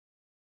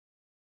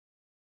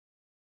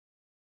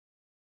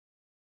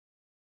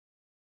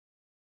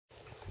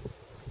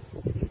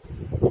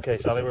Okay,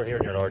 Sally, we're here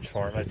in your large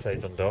farm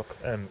outside Dundalk.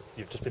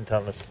 You've just been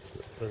telling us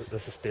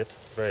this estate,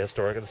 very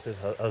historic estate,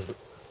 has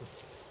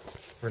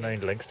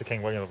renowned links to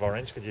King William of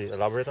Orange. Could you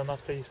elaborate on that,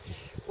 please?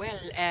 Well,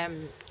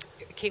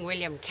 King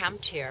William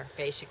camped here,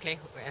 basically,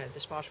 the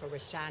spot where we're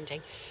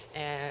standing,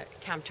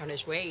 camped on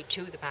his way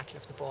to the Battle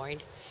of the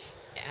Boyne,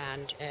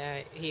 and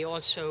he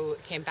also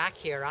came back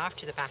here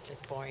after the Battle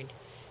of the Boyne,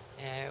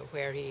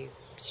 where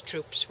his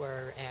troops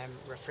were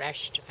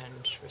refreshed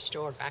and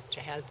restored back to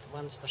health, the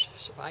ones that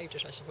survived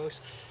it, I suppose,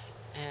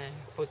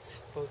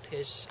 both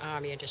his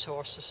army and his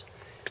horses.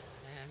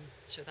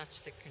 So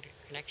that's the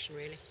connection,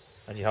 really.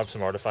 And you have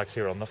some artefacts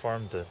here on the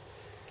farm to...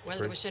 Well,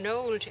 there was an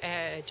old,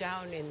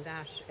 down in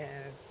that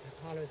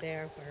hollow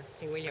there where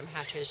King William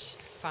had his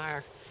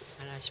fire,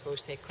 and I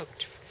suppose they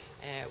cooked.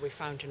 We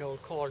found an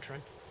old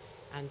cauldron,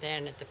 and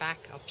then at the back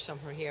up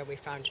somewhere here we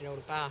found an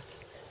old bath.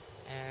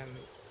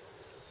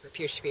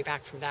 Appears to be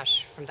back from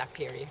that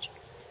period.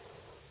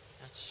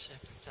 That's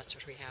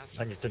what we have.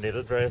 And you've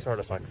donated various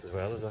artefacts as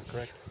well, is that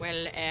correct?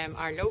 Well,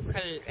 our local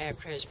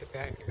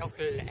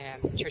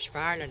Church of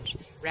Ireland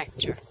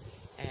rector,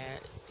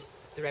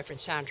 the Reverend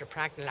Sandra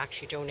Pragnell,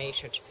 actually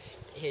donated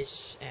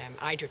his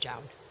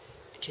eiderdown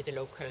to the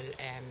local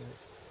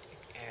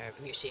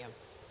museum,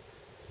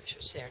 which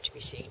was there to be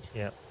seen.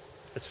 Yeah,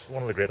 it's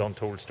one of the great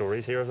untold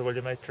stories here of the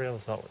Williamite Trail.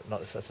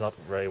 It's not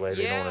very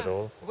widely known at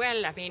all.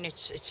 Well, I mean,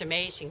 it's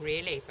amazing,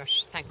 really, but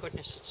thank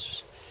goodness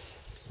it's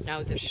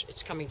now that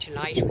it's coming to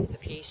light with the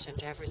peace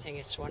and everything.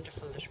 It's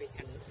wonderful that we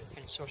can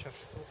sort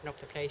of open up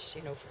the place,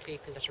 you know, for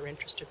people that are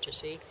interested to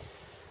see.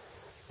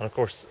 And of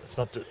course,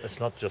 it's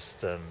not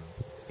just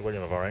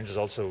William of Orange. There's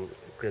also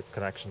great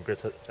connection, great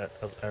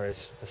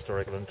areas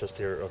historical interest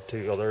here of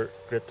two other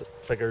great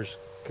figures,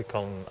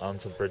 Cuchulainn and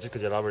St Bridget.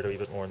 Could you elaborate a wee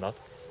bit more on that,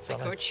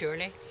 Sally? I could,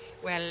 surely.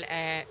 Well,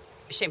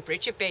 St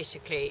Bridget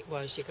basically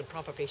was, you could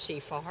probably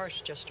see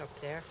Faughart just up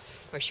there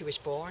where she was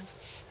born,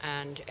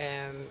 and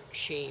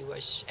she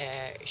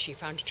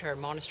founded her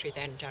monastery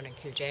then down in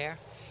Kildare,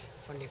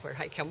 funny where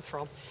I come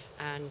from,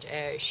 and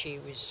she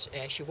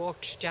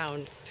walked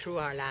down through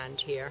our land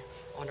here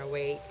on her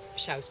way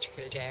south to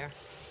Kildare,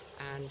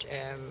 and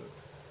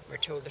we're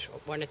told that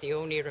one of the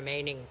only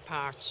remaining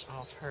parts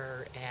of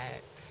her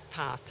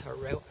path, her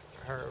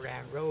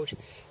road,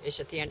 is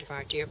at the end of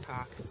our deer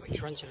park,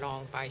 which runs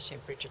along by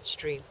St Bridget's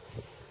stream.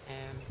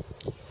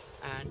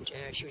 And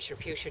she was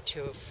reputed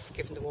to have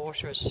given the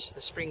waters,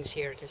 the springs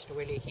here, there's no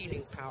really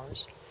healing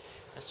powers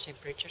at St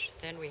Bridget.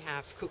 Then we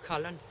have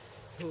Cuchulainn,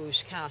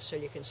 whose castle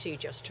you can see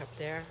just up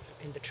there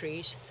in the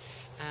trees,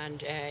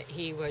 and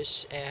he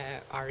was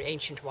our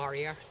ancient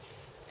warrior,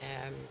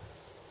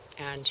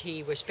 and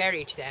he was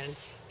buried then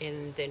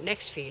in the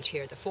next field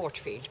here, the fort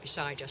field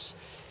beside us,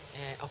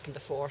 up in the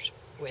fort,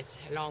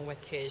 along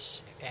with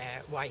his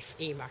wife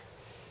Emer,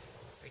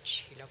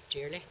 which he loved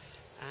dearly.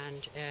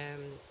 And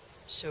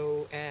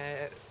so,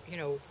 you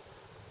know,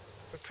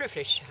 we're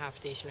privileged to have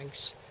these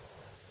links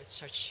with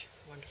such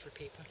wonderful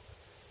people.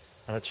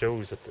 And it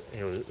shows that,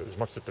 you know, there's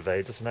much that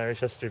divides us in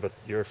Irish history, but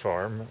your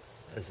farm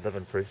is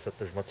living proof that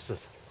there's much that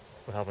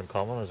we have in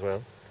common as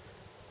well.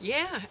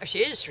 Yeah, it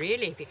is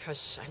really,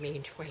 because, I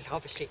mean, well,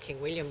 obviously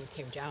King William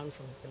came down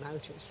from the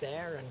mountains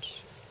there and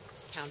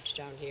camped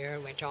down here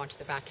and went on to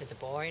the Battle of the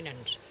Boyne,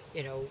 and,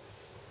 you know,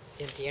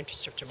 in the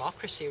interest of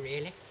democracy,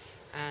 really.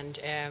 And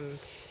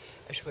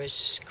it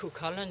was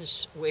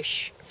Cuchulainn's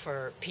wish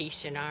for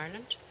peace in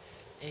Ireland,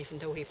 even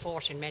though he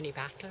fought in many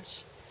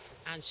battles.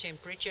 And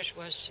St Bridget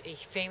was a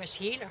famous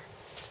healer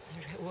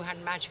who had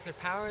magical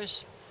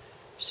powers.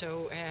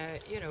 So,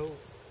 you know,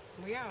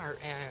 we are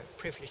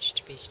privileged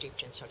to be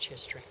steeped in such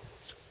history.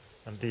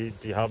 And do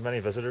you have many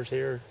visitors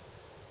here?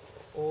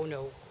 Oh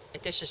no,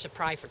 this is a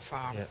private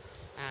farm. Yeah.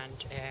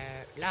 And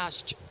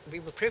we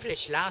were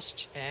privileged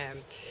last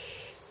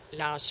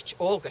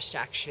August,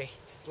 actually.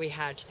 We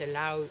had the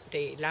Loud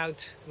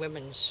Ladies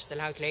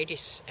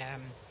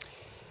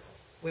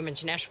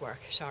Women's Network,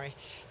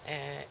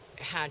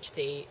 had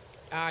the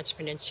Ards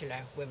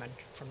Peninsula women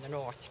from the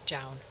north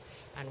down,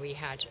 and we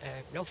had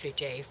a lovely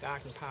day of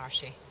garden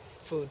party,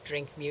 food,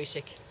 drink,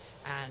 music,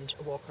 and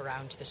a walk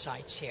around the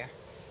sites here.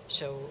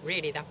 So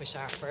really that was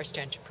our first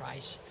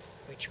enterprise,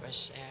 which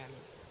was,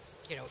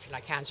 you know, if you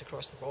like, hands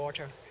across the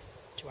border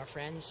to our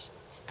friends,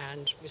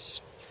 and it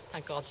was,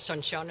 thank God, the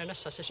sun shone on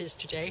us as it is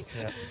today.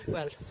 Yeah.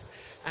 Well,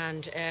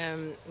 and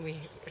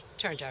it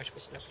turned out it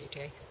was a lovely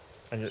day.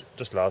 And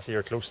just lastly,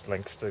 your close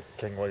links to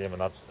King William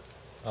and that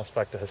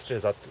aspect of history,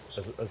 is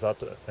that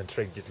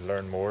intrigued you to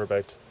learn more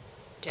about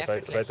the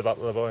Battle of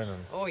the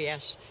Boyne? Oh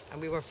yes,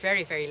 and we were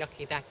very, very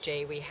lucky that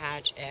day. We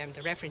had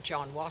the Reverend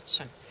John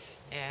Watson,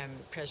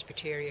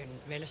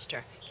 Presbyterian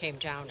minister, came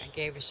down and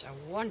gave us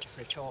a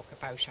wonderful talk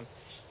about him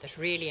that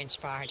really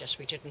inspired us.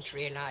 We didn't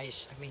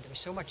realise, I mean, there was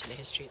so much in the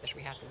history that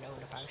we hadn't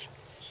known about.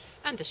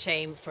 And the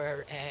same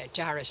for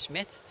Dara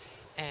Smith,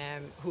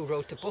 who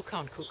wrote the book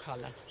on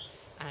Cuchulainn.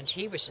 And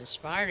he was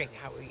inspiring,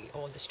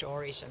 all the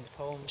stories and the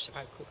poems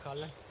about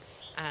Cuchulainn.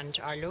 And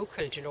our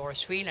local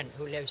Dolores Whelan,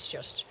 who lives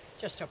just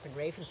up in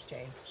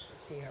Ravensdale,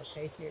 see her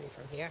place nearly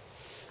from here.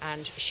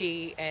 And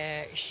she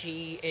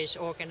is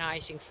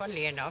organising,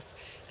 funnily enough,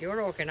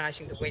 you're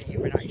organising the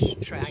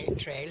Williamite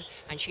Trail,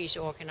 and she's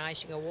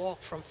organising a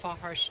walk from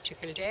Faughurst to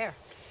Kildare,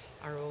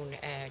 our own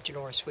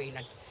Dolores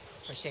Whelan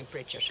for St.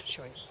 Bridget,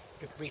 showing,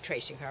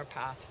 retracing her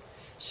path.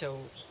 So,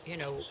 you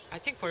know, I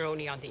think we're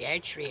only on the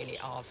edge really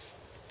of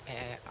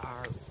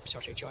our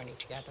sort of joining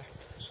together.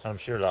 I'm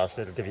sure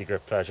lastly it'll give you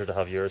great pleasure to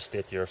have your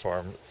estate, your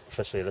farm,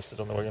 officially listed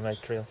on the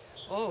Williamite Trail.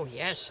 Oh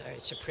yes,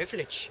 it's a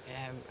privilege.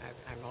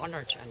 I'm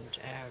honoured and,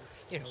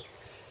 you know,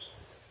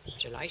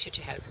 delighted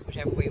to help in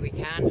whatever way we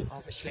can,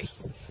 obviously.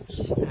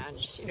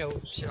 And, you know,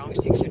 so long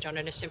as things are done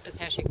in a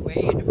sympathetic way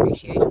and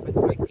appreciated by the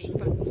right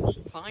people,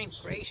 fine,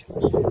 great.